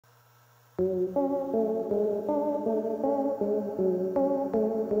तो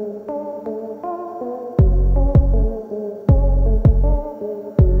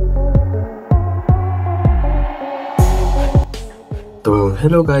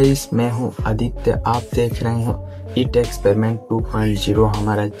hello guys, मैं हूं आदित्य। आप देख रहे हैं ईट एक्सपेरिमेंट 2.0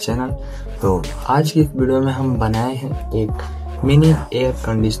 हमारा चैनल। तो आज की इस वीडियो में हम बनाए हैं एक मिनी एयर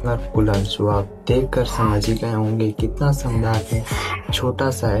कंडीशनर कूलर, जो आप देखकर समझ ही गए होंगे कितना शानदार है। छोटा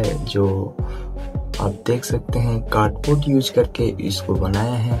सा है, जो आप देख सकते हैं कार्डबोर्ड यूज करके इसको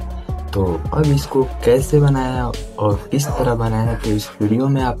बनाया है। तो अब इसको कैसे बनाया और किस तरह बनाया, तो इस वीडियो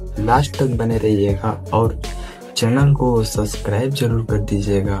में आप लास्ट तक बने रहिएगा और चैनल को सब्सक्राइब जरूर कर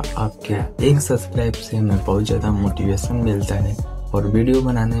दीजिएगा। आपके एक सब्सक्राइब से हमें बहुत ज़्यादा मोटिवेशन मिलता है और वीडियो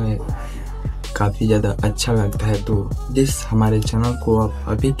बनाने में काफ़ी ज़्यादा अच्छा लगता है। तो प्लीज़ हमारे चैनल को आप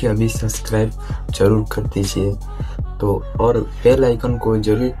अभी के अभी सब्सक्राइब जरूर कर दीजिए। तो और बेल आइकन को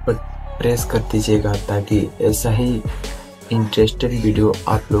जरूर प्रेस कर दीजिएगा, ताकि ऐसा ही इंटरेस्टेड वीडियो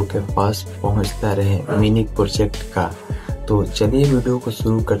आप लोग के पास पहुंचता रहे मिनी प्रोजेक्ट का। तो चलिए वीडियो को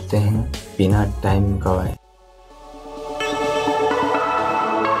शुरू करते हैं बिना टाइम गवाए।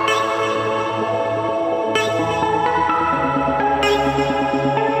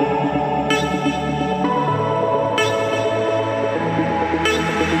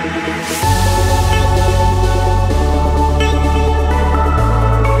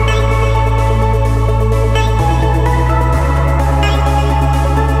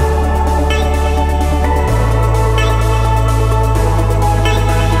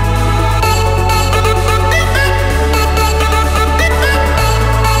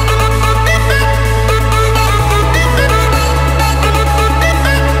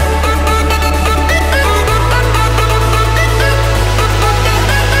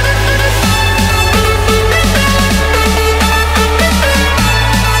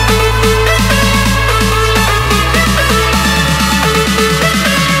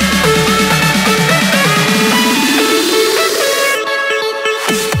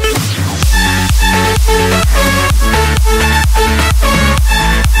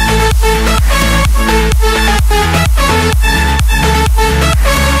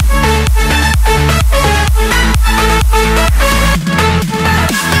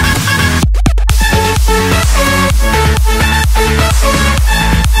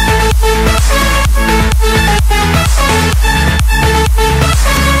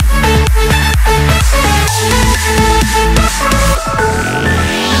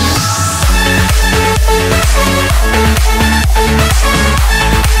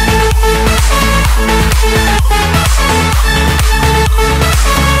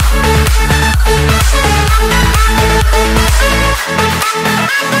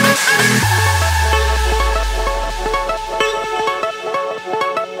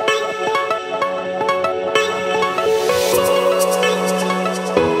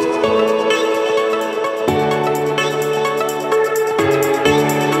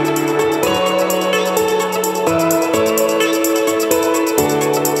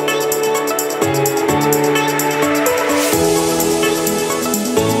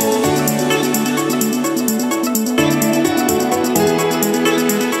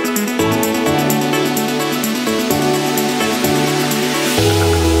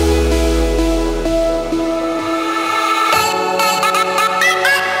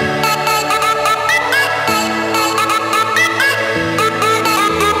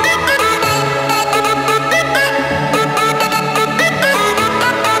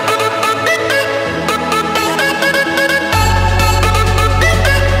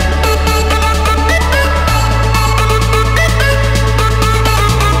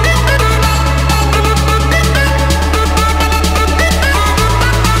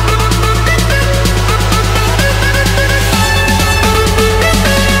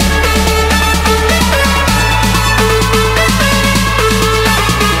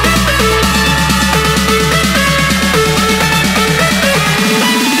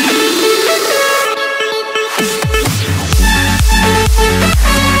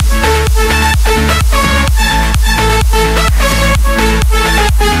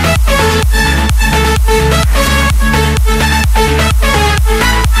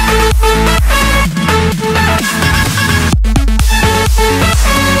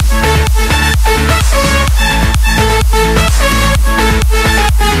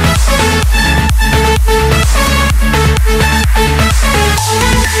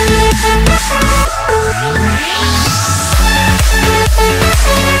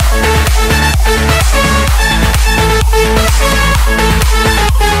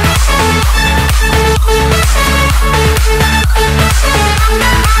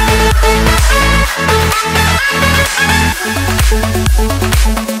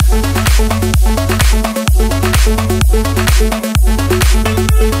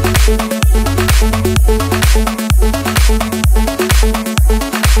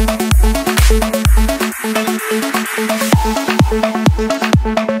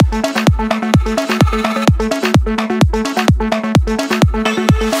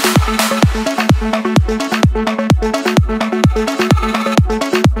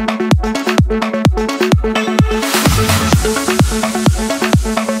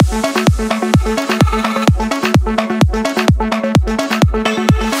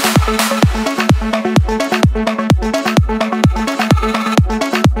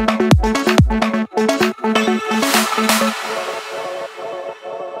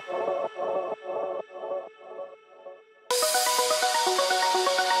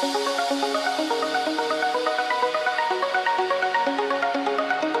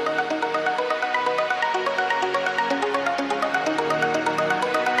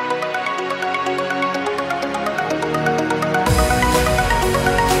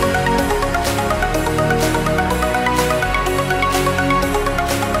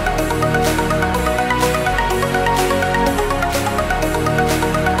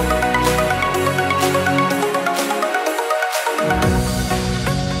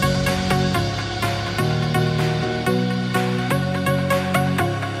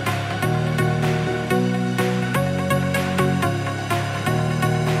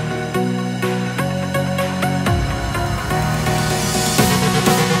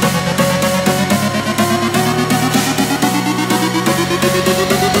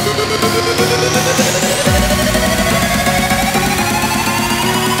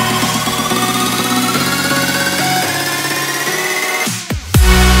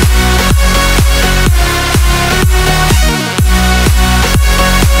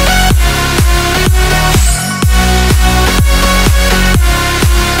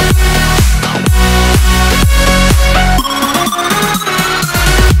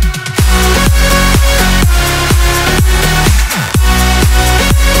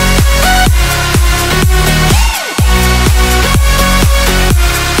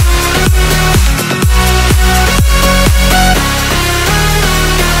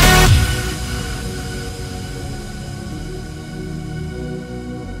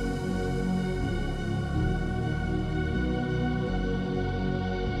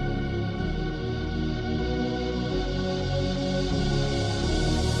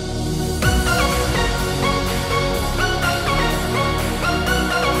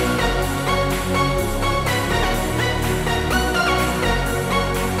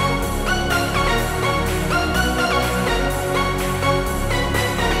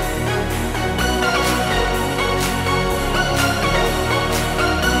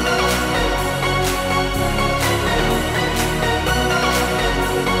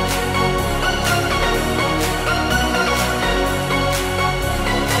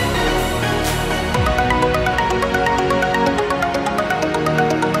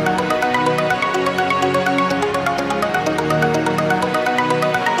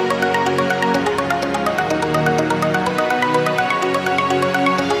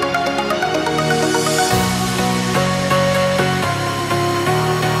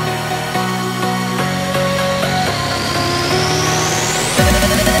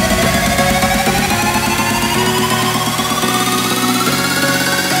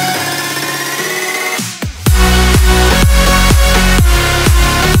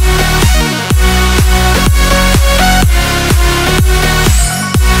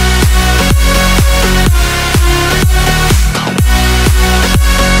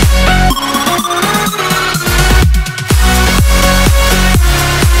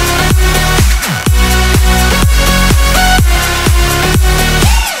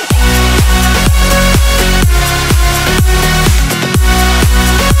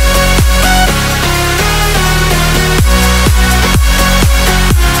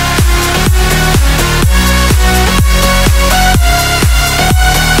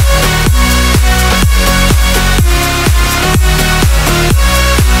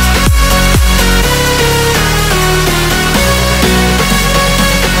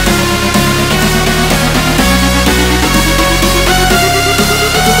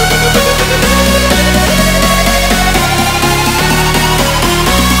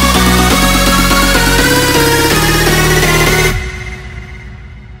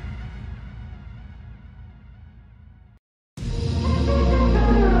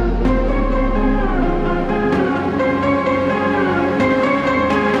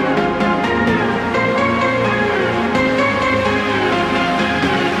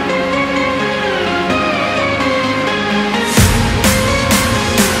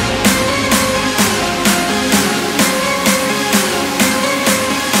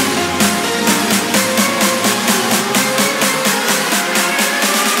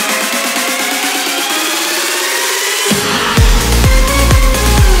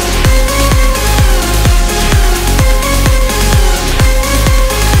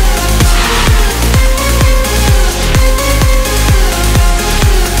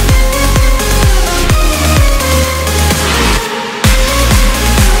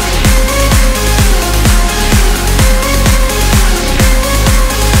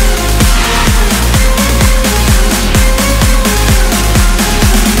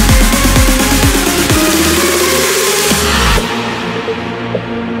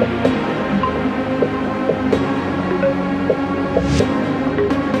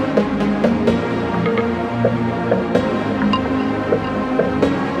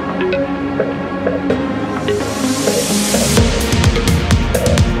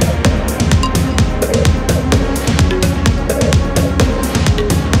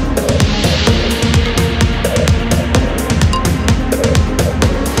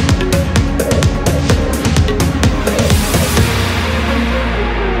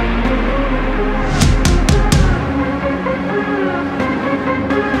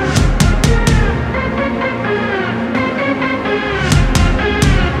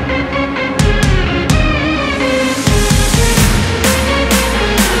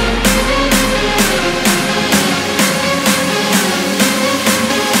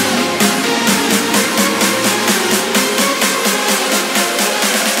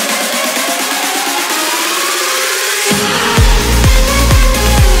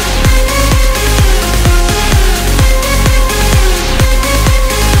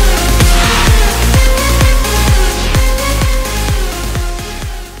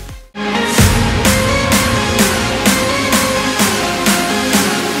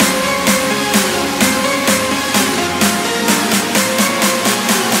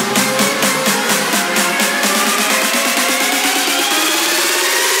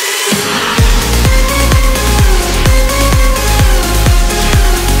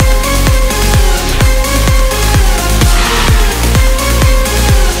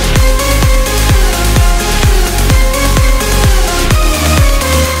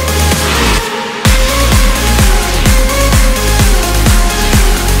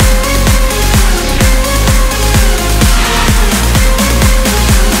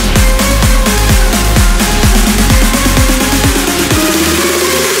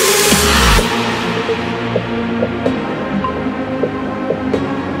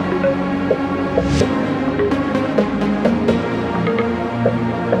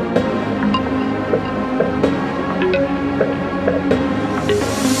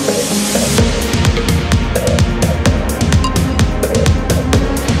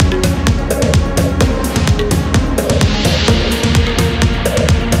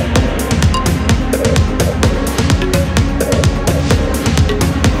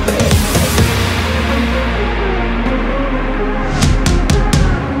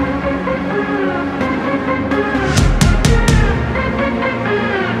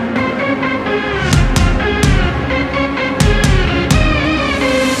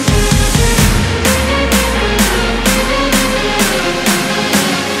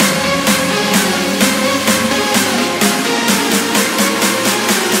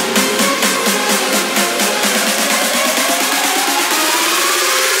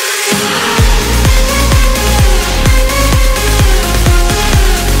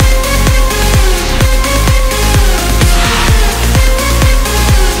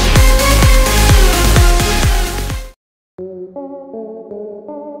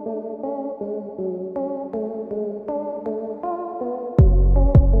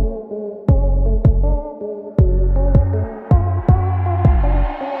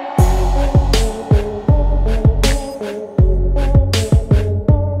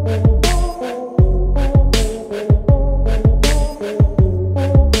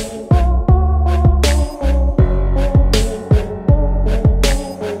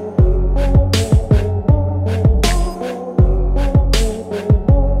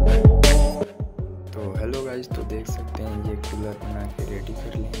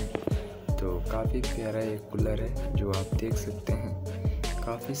 काफ़ी प्यारा एक कूलर है जो आप देख सकते हैं,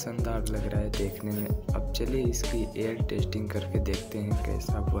 काफ़ी शानदार लग रहा है देखने में। अब चलिए इसकी एयर टेस्टिंग करके देखते हैं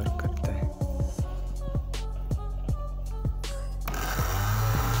कैसा वर्क करता है।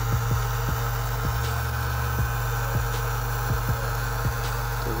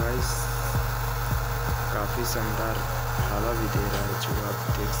 तो गाइस काफ़ी शानदार हवा भी दे रहा है जो आप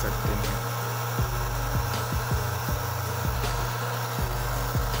देख सकते हैं।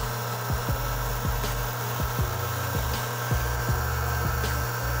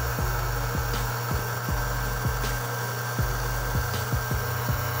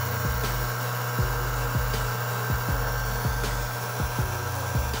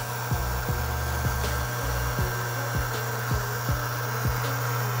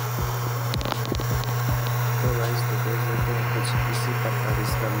 कुछ इसी प्रकार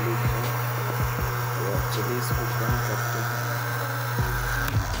इसका लुक है। तो चलिए इसको बंद करते हैं।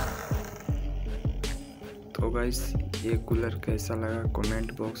 तो गाइस ये कूलर कैसा लगा कमेंट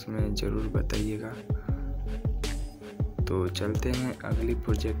बॉक्स में ज़रूर बताइएगा। तो चलते हैं अगली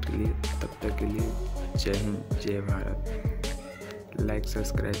प्रोजेक्ट के लिए, तब तक के लिए जय हिंद जय भारत। लाइक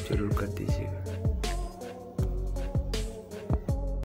सब्सक्राइब जरूर कर दीजिएगा।